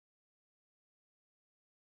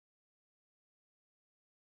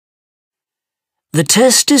The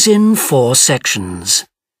test is in 4 sections.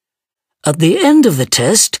 At the end of the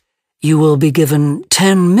test, you will be given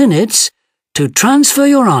 10 minutes to transfer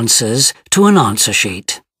your answers to an answer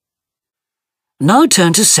sheet. Now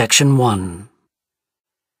turn to Section 1.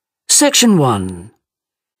 Section 1.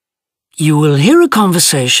 You will hear a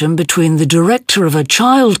conversation between the director of a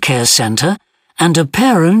child care centre and a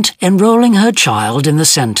parent enrolling her child in the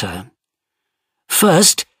centre.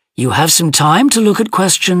 First, you have some time to look at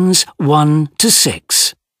questions 1 to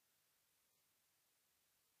 6.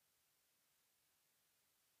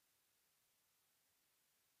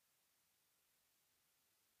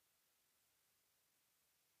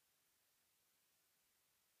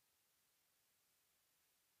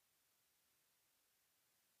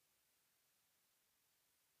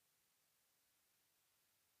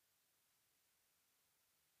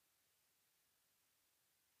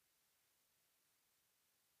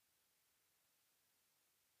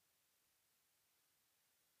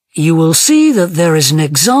 You will see that there is an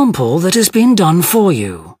example that has been done for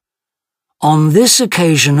you. On this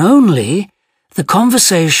occasion only, the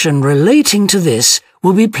conversation relating to this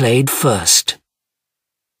will be played first.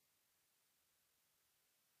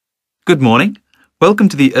 Good morning. Welcome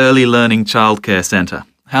to the Early Learning Childcare Centre.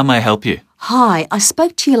 How may I help you? Hi, I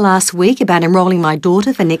spoke to you last week about enrolling my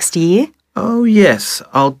daughter for next year. Oh, yes.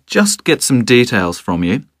 I'll just get some details from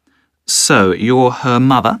you. So, you're her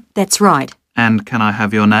mother? That's right. And can I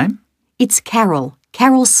have your name? It's Carol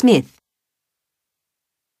Smith.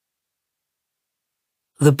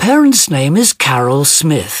 The parent's name is Carol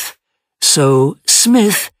Smith, so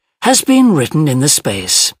Smith has been written in the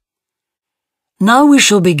space. Now we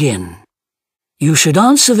shall begin. You should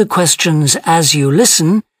answer the questions as you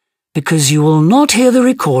listen, because you will not hear the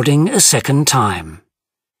recording a second time.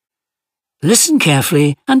 Listen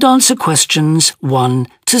carefully and answer questions 1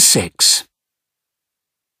 to 6.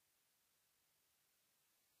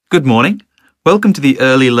 Good morning. Welcome to the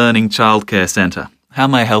Early Learning Childcare Centre. How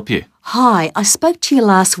may I help you? Hi, I spoke to you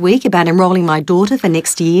last week about enrolling my daughter for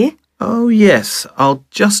next year. Oh, yes. I'll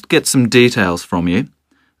just get some details from you.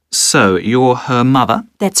 So, you're her mother?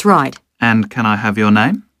 That's right. And can I have your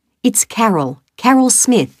name? It's Carol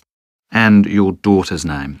Smith. And your daughter's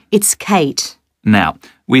name? It's Kate. Now,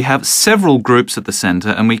 we have several groups at the centre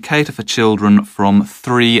and we cater for children from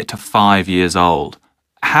 3 to 5 years old.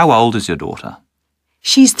 How old is your daughter?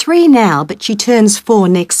 She's 3 now, but she turns 4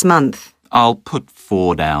 next month. I'll put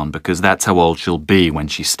 4 down because that's how old she'll be when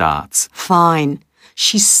she starts. Fine.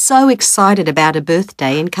 She's so excited about her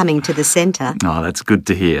birthday and coming to the centre. Oh, that's good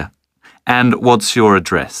to hear. And what's your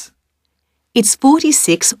address? It's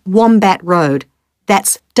 46 Wombat Road.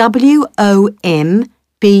 That's WOMBAT.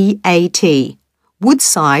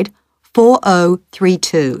 Woodside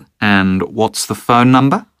 4032. And what's the phone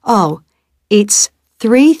number? Oh, it's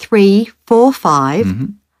 3345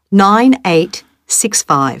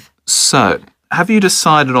 9865. So, have you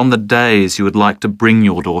decided on the days you would like to bring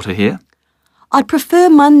your daughter here? I'd prefer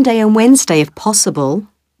Monday and Wednesday if possible.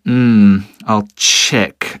 I'll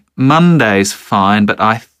check. Monday's fine, but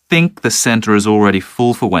I think the centre is already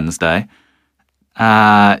full for Wednesday.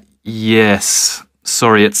 Yes.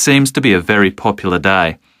 Sorry, it seems to be a very popular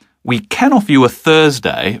day. We can offer you a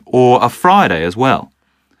Thursday or a Friday as well.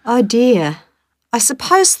 Oh dear. I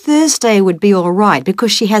suppose Thursday would be all right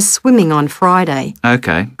because she has swimming on Friday.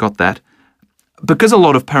 OK, got that. Because a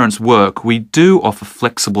lot of parents work, we do offer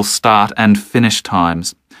flexible start and finish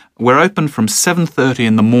times. We're open from 7:30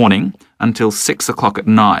 in the morning until 6 o'clock at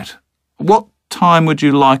night. What time would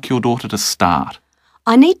you like your daughter to start?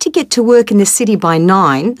 I need to get to work in the city by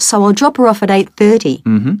 9, so I'll drop her off at 8:30.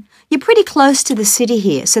 You're pretty close to the city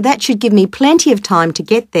here, so that should give me plenty of time to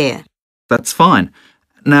get there. That's fine.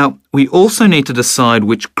 Now, we also need to decide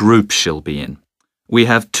which group she'll be in. We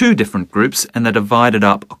have 2 different groups and they're divided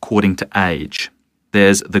up according to age.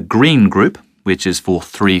 There's the green group, which is for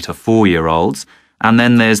 3 to 4-year-olds, and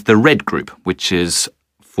then there's the red group, which is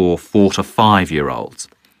for 4 to 5-year-olds.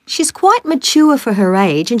 She's quite mature for her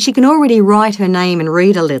age and she can already write her name and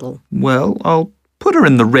read a little. Well, I'll put her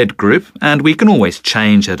in the red group and we can always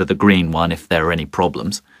change her to the green one if there are any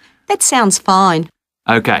problems. That sounds fine.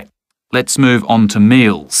 OK, let's move on to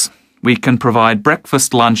meals. We can provide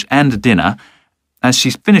breakfast, lunch and dinner. As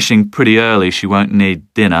she's finishing pretty early, she won't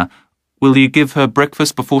need dinner. Will you give her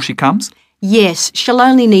breakfast before she comes? Yes, she'll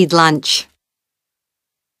only need lunch.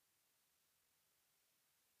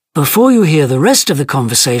 Before you hear the rest of the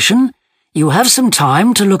conversation, you have some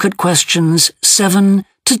time to look at questions 7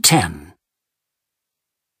 to 10.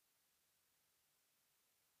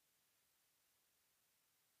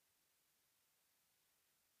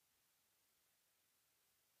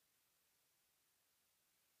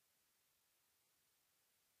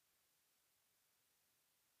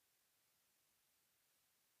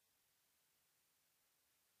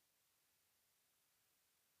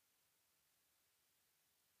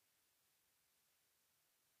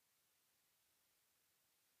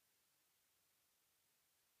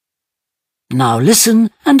 Now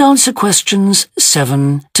listen and answer questions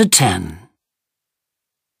 7 to 10.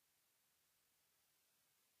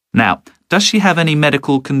 Now, does she have any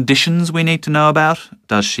medical conditions we need to know about?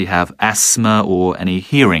 Does she have asthma or any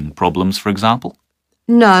hearing problems, for example?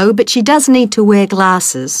 No, but she does need to wear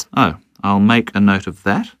glasses. Oh, I'll make a note of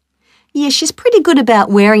that. Yeah, she's pretty good about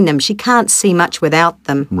wearing them. She can't see much without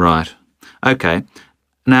them. Right. OK.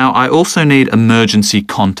 Now, I also need emergency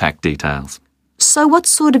contact details. So what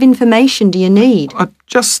sort of information do you need?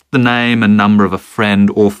 Just the name and number of a friend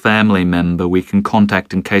or family member we can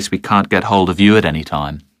contact in case we can't get hold of you at any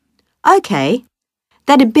time. OK.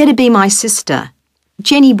 That'd better be my sister,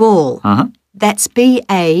 Jenny Ball. That's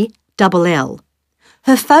B-A-L-L.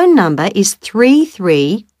 Her phone number is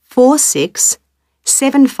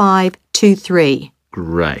 33467523.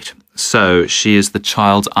 Great. So she is the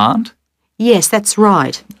child's aunt? Yes, that's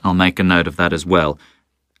right. I'll make a note of that as well.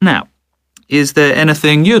 Now, is there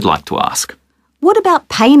anything you'd like to ask? What about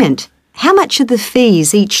payment? How much are the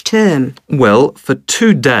fees each term? Well, for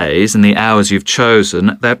 2 days and the hours you've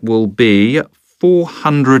chosen, that will be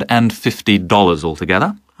 $450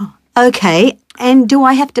 altogether. OK, and do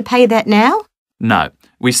I have to pay that now? No,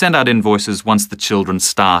 we send out invoices once the children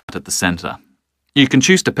start at the centre. You can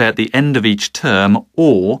choose to pay at the end of each term,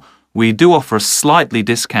 or we do offer a slightly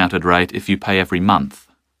discounted rate if you pay every month.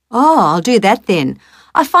 Oh, I'll do that then.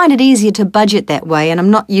 I find it easier to budget that way, and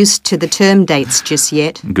I'm not used to the term dates just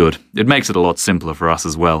yet. Good. It makes it a lot simpler for us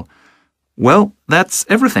as well. Well, that's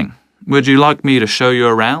everything. Would you like me to show you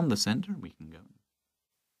around the centre? We can go.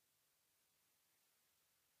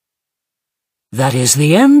 That is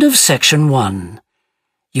the end of section 1.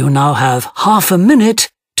 You now have half a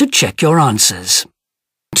minute to check your answers.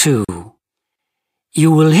 2.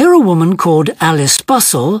 You will hear a woman called Alice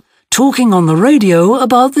Bussell talking on the radio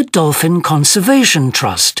about the Dolphin Conservation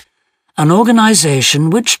Trust, an organisation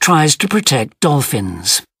which tries to protect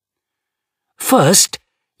dolphins. First,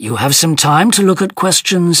 you have some time to look at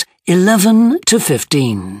questions 11 to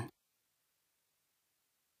 15.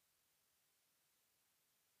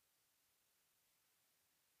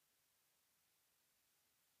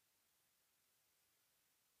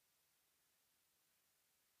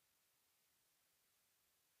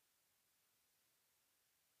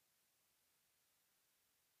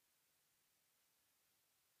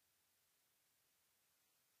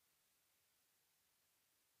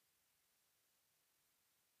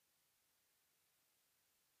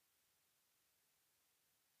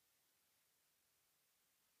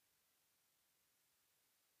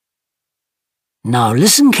 Now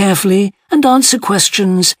listen carefully and answer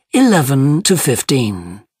questions 11 to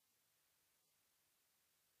 15.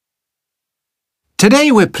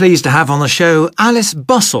 Today we're pleased to have on the show Alice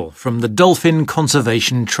Bussell from the Dolphin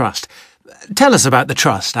Conservation Trust. Tell us about the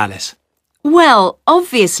trust, Alice. Well,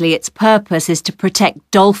 obviously its purpose is to protect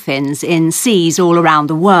dolphins in seas all around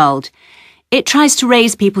the world. It tries to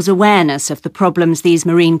raise people's awareness of the problems these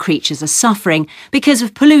marine creatures are suffering because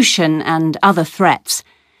of pollution and other threats.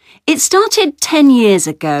 It started 10 years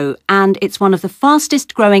ago and it's one of the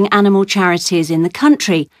fastest growing animal charities in the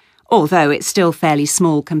country, although it's still fairly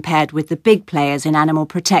small compared with the big players in animal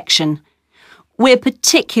protection. We're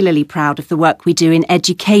particularly proud of the work we do in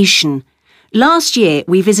education. Last year,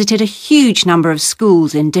 we visited a huge number of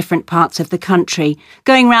schools in different parts of the country,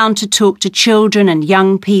 going round to talk to children and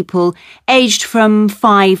young people aged from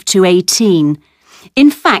 5 to 18.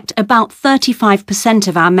 In fact, about 35%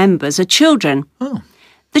 of our members are children. Oh.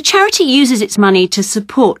 The charity uses its money to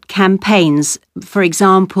support campaigns, for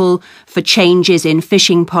example, for changes in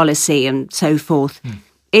fishing policy and so forth.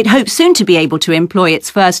 It hopes soon to be able to employ its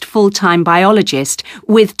first full-time biologist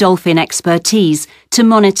with dolphin expertise to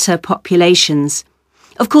monitor populations.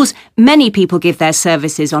 Of course, many people give their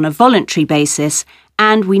services on a voluntary basis,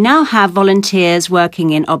 and we now have volunteers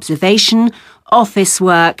working in observation, office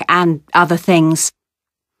work and other things.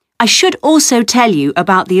 I should also tell you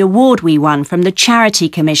about the award we won from the Charity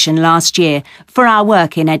Commission last year for our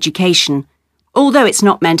work in education. Although it's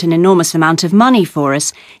not meant an enormous amount of money for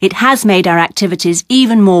us, it has made our activities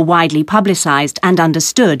even more widely publicised and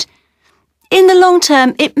understood. In the long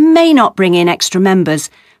term, it may not bring in extra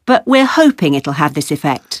members, but we're hoping it'll have this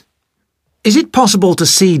effect. Is it possible to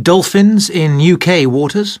see dolphins in UK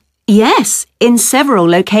waters? Yes, in several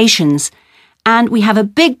locations. And we have a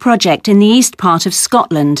big project in the east part of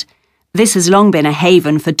Scotland. This has long been a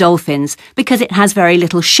haven for dolphins because it has very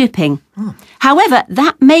little shipping. However,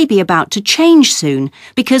 that may be about to change soon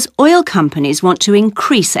because oil companies want to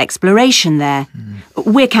increase exploration there.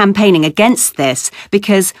 We're campaigning against this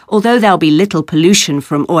because although there'll be little pollution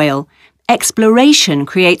from oil, Exploration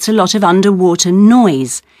creates a lot of underwater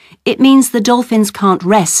noise. It means the dolphins can't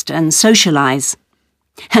rest and socialise.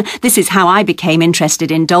 This is how I became interested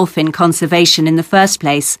in dolphin conservation in the first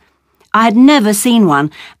place. I had never seen one,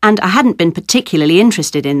 and I hadn't been particularly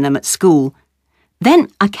interested in them at school. Then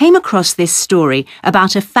I came across this story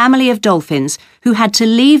about a family of dolphins who had to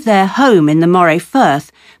leave their home in the Moray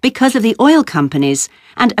Firth because of the oil companies,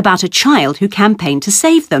 and about a child who campaigned to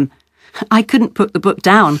save them. I couldn't put the book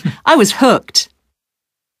down. I was hooked.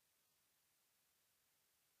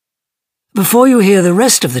 Before you hear the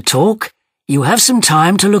rest of the talk, you have some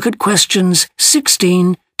time to look at questions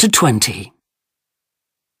 16 to 20.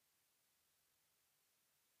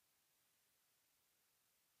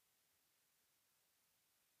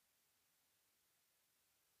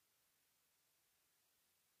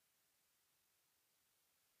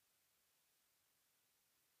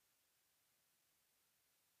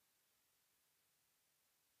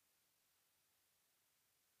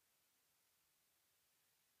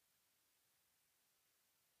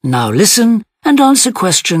 Now listen and answer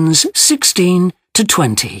questions 16 to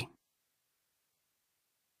 20.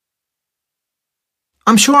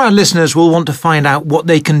 I'm sure our listeners will want to find out what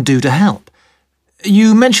they can do to help.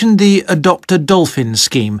 You mentioned the Adopt a Dolphin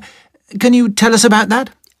scheme. Can you tell us about that?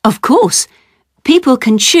 Of course. People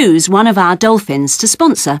can choose one of our dolphins to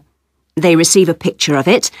sponsor. They receive a picture of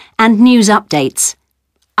it and news updates.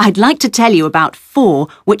 I'd like to tell you about 4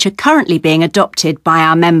 which are currently being adopted by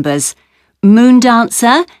our members: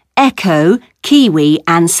 Moondancer, Echo, Kiwi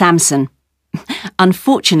and Samson.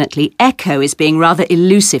 Unfortunately, Echo is being rather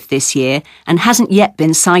elusive this year and hasn't yet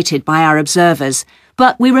been sighted by our observers,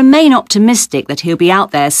 but we remain optimistic that he'll be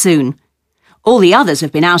out there soon. All the others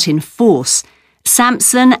have been out in force.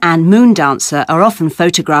 Samson and Moondancer are often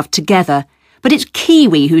photographed together, but it's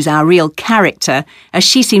Kiwi who's our real character, as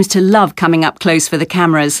she seems to love coming up close for the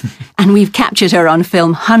cameras, and we've captured her on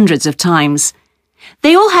film hundreds of times.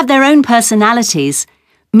 They all have their own personalities.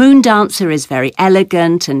 Moondancer is very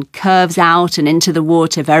elegant and curves out and into the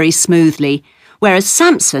water very smoothly, whereas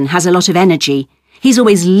Samson has a lot of energy. He's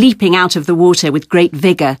always leaping out of the water with great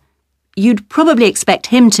vigour. You'd probably expect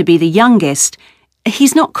him to be the youngest.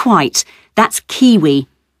 He's not quite. That's Kiwi.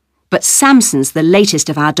 But Samson's the latest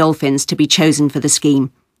of our dolphins to be chosen for the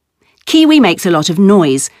scheme. Kiwi makes a lot of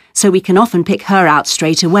noise, so we can often pick her out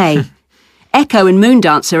straight away. Echo and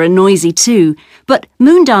Moondancer are noisy too, but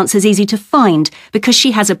Moondancer's easy to find because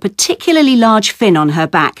she has a particularly large fin on her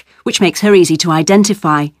back, which makes her easy to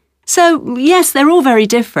identify. So, yes, they're all very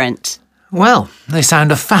different. Well, they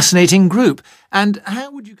sound a fascinating group. And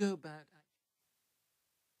how would you go about...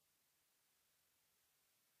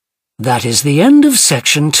 That is the end of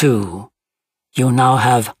section 2. You now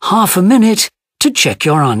have half a minute to check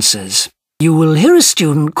your answers. You will hear a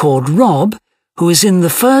student called Rob, who is in the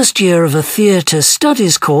first year of a theatre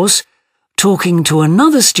studies course, talking to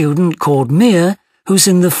another student called Mia, who's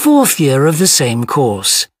in the 4th year of the same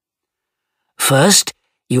course. First,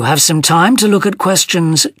 you have some time to look at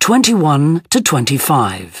questions 21 to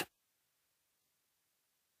 25.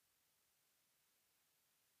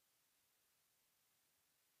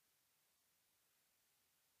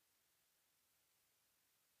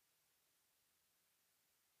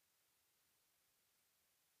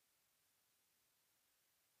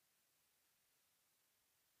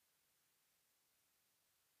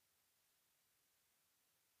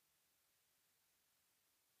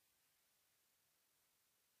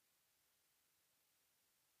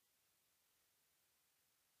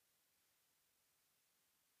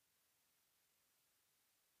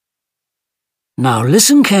 Now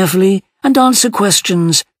listen carefully and answer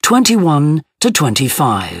questions 21 to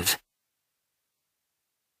 25.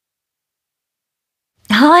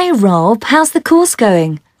 Hi, Rob. How's the course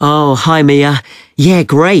going? Oh, hi, Mia. Yeah,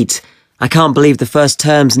 great. I can't believe the first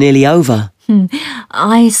term's nearly over.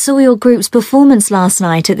 I saw your group's performance last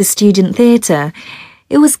night at the student theatre.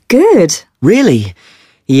 It was good. Really?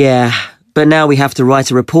 Yeah, but now we have to write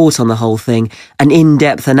a report on the whole thing, an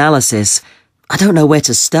in-depth analysis. I don't know where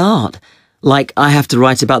to start. Like, I have to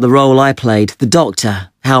write about the role I played, the doctor,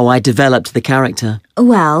 how I developed the character.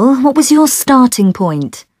 Well, what was your starting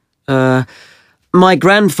point? My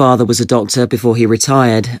grandfather was a doctor before he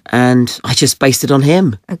retired, and I just based it on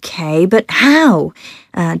him. Okay, but how?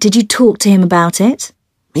 Did you talk to him about it?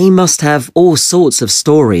 He must have all sorts of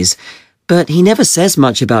stories, but he never says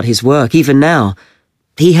much about his work, even now.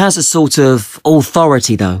 He has a sort of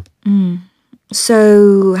authority, though.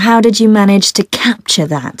 So, how did you manage to capture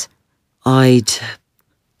that? I'd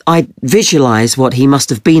visualise what he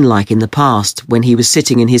must have been like in the past when he was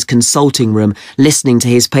sitting in his consulting room listening to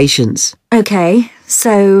his patients. Okay,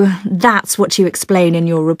 so that's what you explain in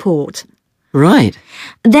your report. Right.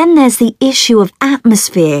 Then there's the issue of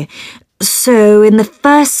atmosphere. So in the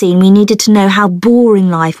first scene, we needed to know how boring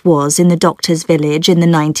life was in the doctor's village in the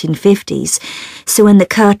 1950s. So when the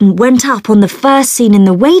curtain went up on the first scene in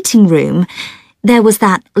the waiting room, there was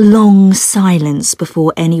that long silence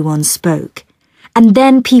before anyone spoke. And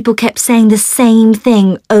then people kept saying the same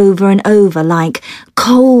thing over and over, like,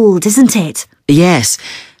 cold, isn't it? Yes.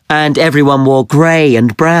 And everyone wore grey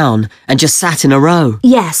and brown and just sat in a row.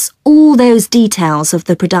 Yes, all those details of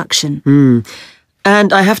the production.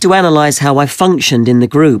 And I have to analyse how I functioned in the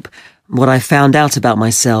group, what I found out about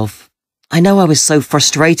myself. I know I was so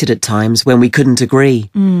frustrated at times when we couldn't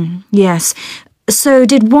agree. Yes. So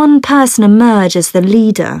did one person emerge as the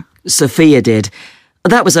leader? Sophia did.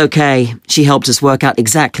 That was okay. She helped us work out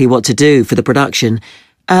exactly what to do for the production,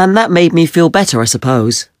 and that made me feel better, I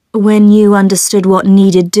suppose. When you understood what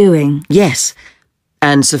needed doing? Yes.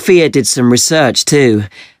 And Sophia did some research too.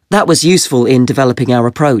 That was useful in developing our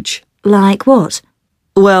approach. Like what?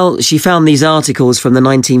 Well, she found these articles from the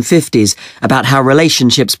 1950s about how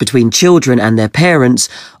relationships between children and their parents,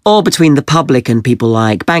 or between the public and people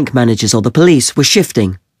like bank managers or the police, were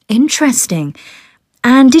shifting. Interesting.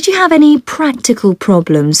 And did you have any practical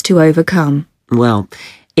problems to overcome? Well,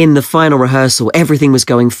 in the final rehearsal, everything was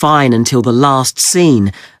going fine until the last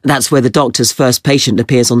scene. That's where the doctor's first patient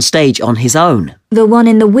appears on stage on his own. The one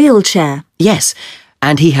in the wheelchair? Yes.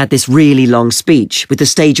 And he had this really long speech with the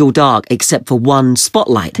stage all dark except for one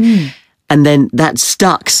spotlight. And then that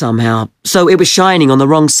stuck somehow, so it was shining on the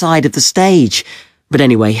wrong side of the stage. But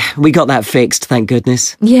anyway, we got that fixed, thank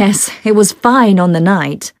goodness. Yes, it was fine on the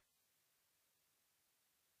night.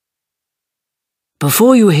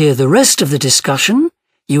 Before you hear the rest of the discussion,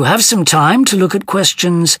 you have some time to look at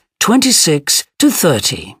questions 26 to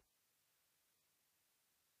 30.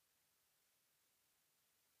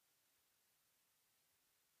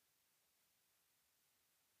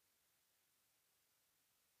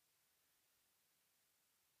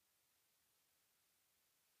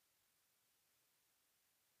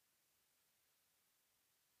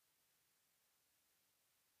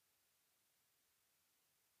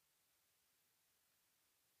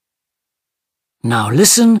 Now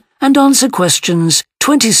listen and answer questions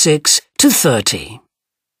 26 to 30.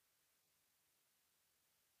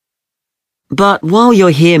 But while you're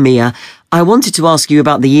here, Mia, I wanted to ask you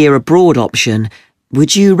about the year abroad option.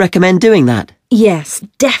 Would you recommend doing that? Yes,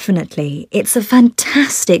 definitely. It's a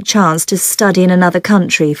fantastic chance to study in another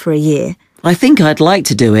country for a year. I think I'd like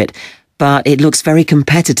to do it, but it looks very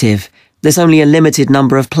competitive. There's only a limited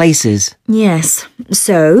number of places. Yes.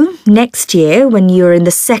 So, next year, when you're in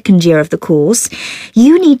the second year of the course,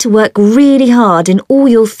 you need to work really hard in all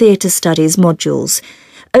your theatre studies modules.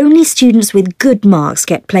 Only students with good marks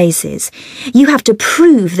get places. You have to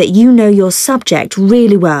prove that you know your subject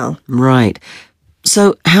really well. Right.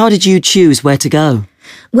 So, how did you choose where to go?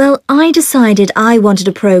 Well, I decided I wanted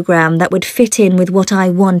a programme that would fit in with what I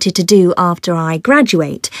wanted to do after I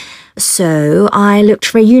graduate. So I looked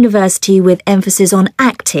for a university with emphasis on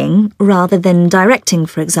acting rather than directing,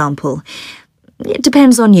 for example. It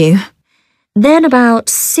depends on you. Then about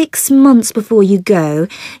 6 months before you go,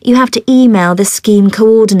 you have to email the scheme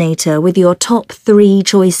coordinator with your top 3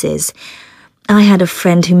 choices. I had a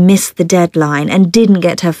friend who missed the deadline and didn't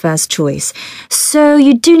get her first choice, so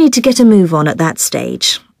you do need to get a move on at that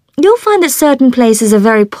stage. You'll find that certain places are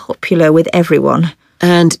very popular with everyone.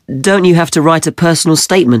 And don't you have to write a personal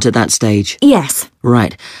statement at that stage? Yes.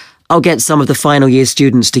 Right. I'll get some of the final year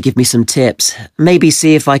students to give me some tips. Maybe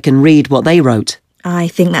see if I can read what they wrote. I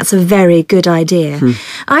think that's a very good idea.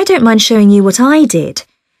 I don't mind showing you what I did.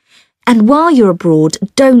 And while you're abroad,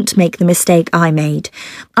 don't make the mistake I made.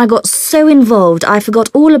 I got so involved I forgot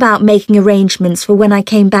all about making arrangements for when I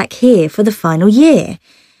came back here for the final year.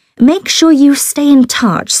 Make sure you stay in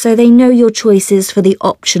touch so they know your choices for the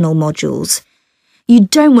optional modules. You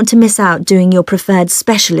don't want to miss out doing your preferred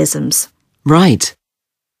specialisms. Right.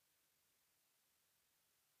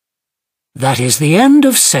 That is the end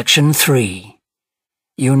of section 3.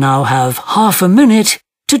 You now have half a minute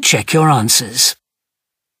to check your answers.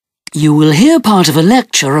 You will hear part of a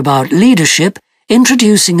lecture about leadership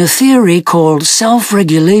introducing a theory called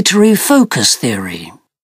self-regulatory focus theory.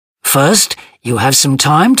 First, you have some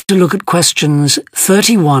time to look at questions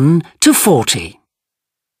 31 to 40.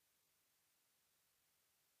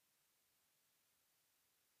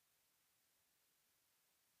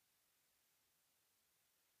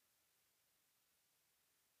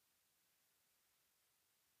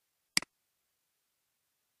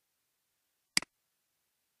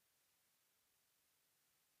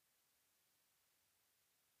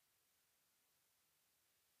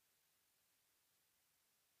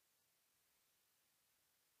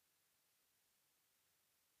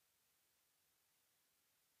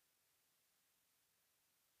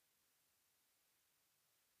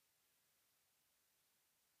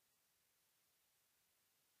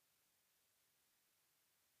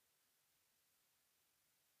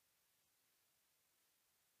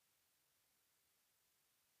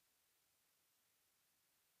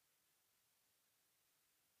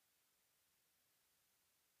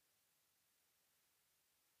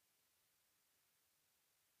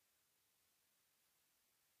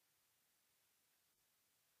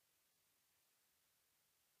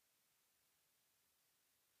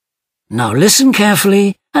 Now listen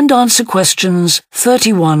carefully and answer questions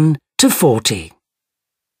 31 to 40.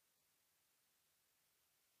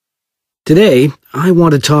 Today, I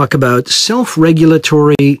want to talk about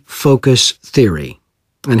self-regulatory focus theory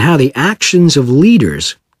and how the actions of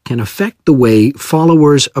leaders can affect the way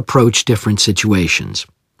followers approach different situations.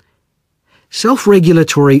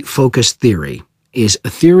 Self-regulatory focus theory is a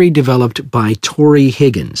theory developed by Torrey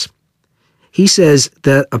Higgins. He says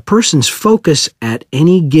that a person's focus at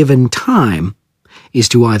any given time is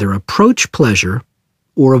to either approach pleasure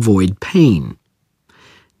or avoid pain.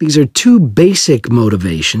 These are two basic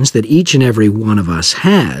motivations that each and every one of us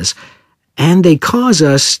has, and they cause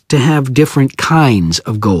us to have different kinds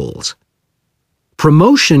of goals.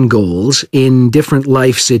 Promotion goals in different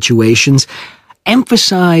life situations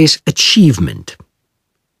emphasize achievement.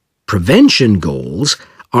 Prevention goals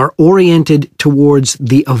are oriented towards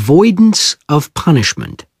the avoidance of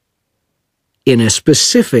punishment. In a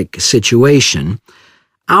specific situation,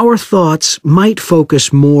 our thoughts might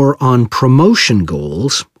focus more on promotion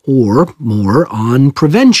goals or more on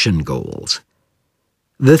prevention goals.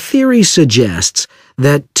 The theory suggests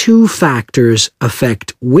that two factors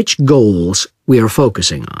affect which goals we are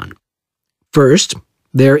focusing on. First,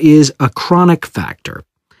 there is a chronic factor.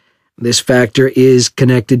 This factor is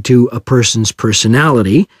connected to a person's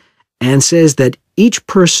personality and says that each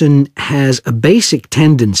person has a basic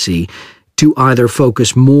tendency to either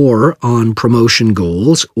focus more on promotion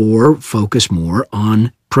goals or focus more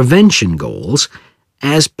on prevention goals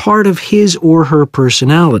as part of his or her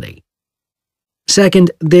personality. Second,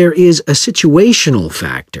 there is a situational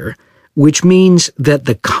factor, which means that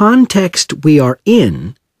the context we are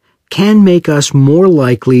in can make us more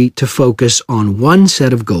likely to focus on one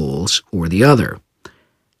set of goals or the other.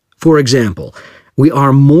 For example, we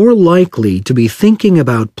are more likely to be thinking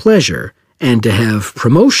about pleasure and to have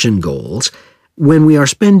promotion goals when we are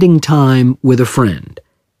spending time with a friend.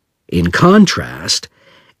 In contrast,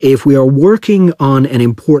 if we are working on an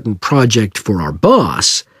important project for our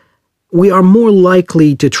boss, we are more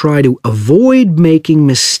likely to try to avoid making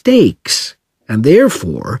mistakes and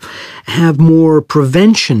therefore have more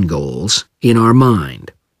prevention goals in our mind.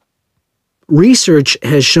 Research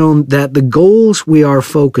has shown that the goals we are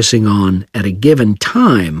focusing on at a given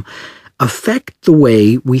time affect the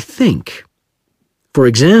way we think. For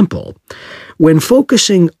example, when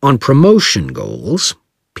focusing on promotion goals,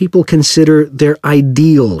 people consider their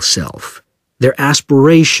ideal self, their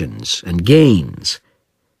aspirations and gains.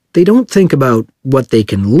 They don't think about what they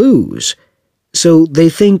can lose, so they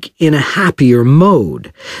think in a happier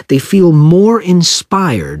mode. They feel more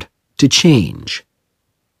inspired to change.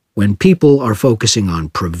 When people are focusing on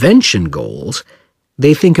prevention goals,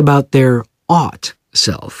 they think about their ought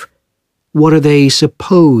self. What are they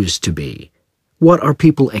supposed to be? What are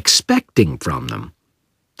people expecting from them?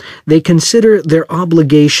 They consider their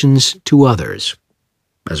obligations to others.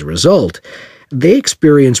 As a result, they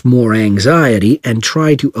experience more anxiety and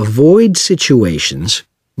try to avoid situations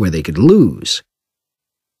where they could lose.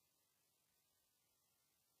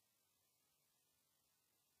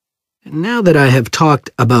 Now that I have talked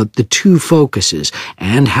about the two focuses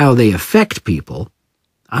and how they affect people,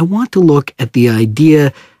 I want to look at the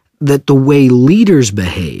idea that the way leaders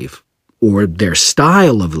behave, or their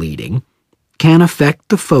style of leading, can affect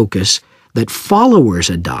the focus that followers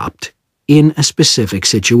adopt in a specific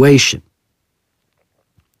situation.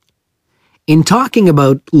 In talking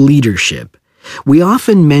about leadership, we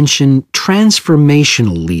often mention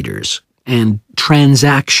transformational leaders and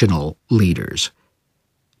transactional leaders.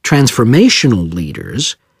 Transformational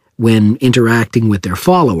leaders, when interacting with their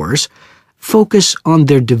followers, focus on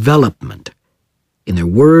their development. In their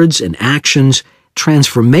words and actions,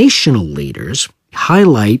 transformational leaders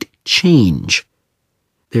highlight change.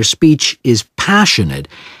 Their speech is passionate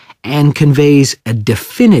and conveys a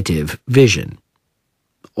definitive vision.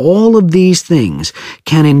 All of these things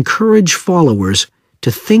can encourage followers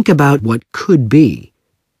to think about what could be.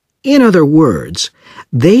 In other words,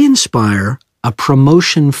 they inspire a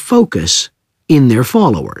promotion focus in their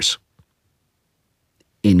followers.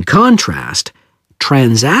 In contrast,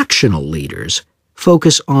 transactional leaders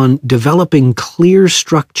focus on developing clear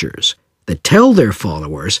structures that tell their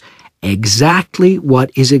followers exactly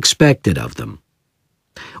what is expected of them.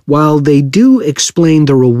 While they do explain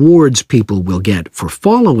the rewards people will get for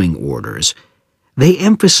following orders, they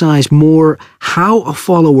emphasize more how a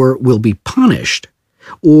follower will be punished,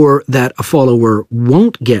 or that a follower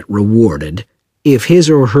won't get rewarded if his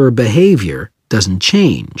or her behavior doesn't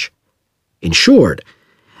change. In short,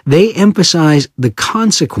 they emphasize the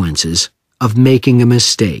consequences of making a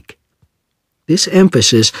mistake. This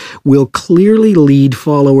emphasis will clearly lead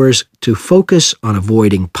followers to focus on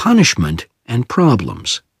avoiding punishment and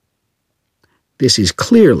problems. This is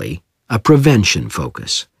clearly a prevention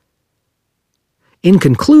focus. In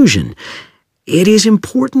conclusion, it is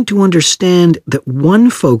important to understand that one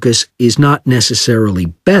focus is not necessarily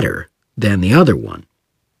better than the other one.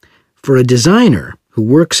 For a designer who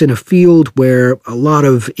works in a field where a lot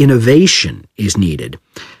of innovation is needed,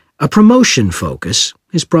 a promotion focus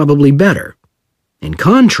is probably better. In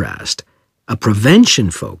contrast, a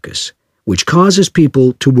prevention focus, which causes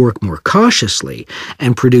people to work more cautiously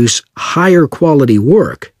and produce higher quality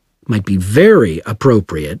work, might be very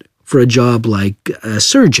appropriate for a job like a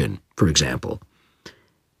surgeon, for example.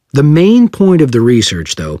 The main point of the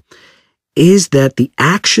research, though, is that the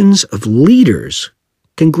actions of leaders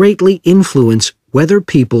can greatly influence whether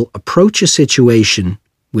people approach a situation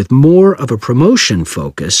with more of a promotion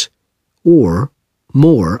focus or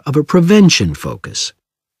more of a prevention focus.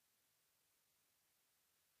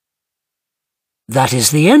 That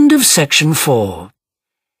is the end of section 4.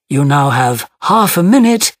 You now have half a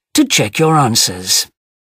minute to check your answers.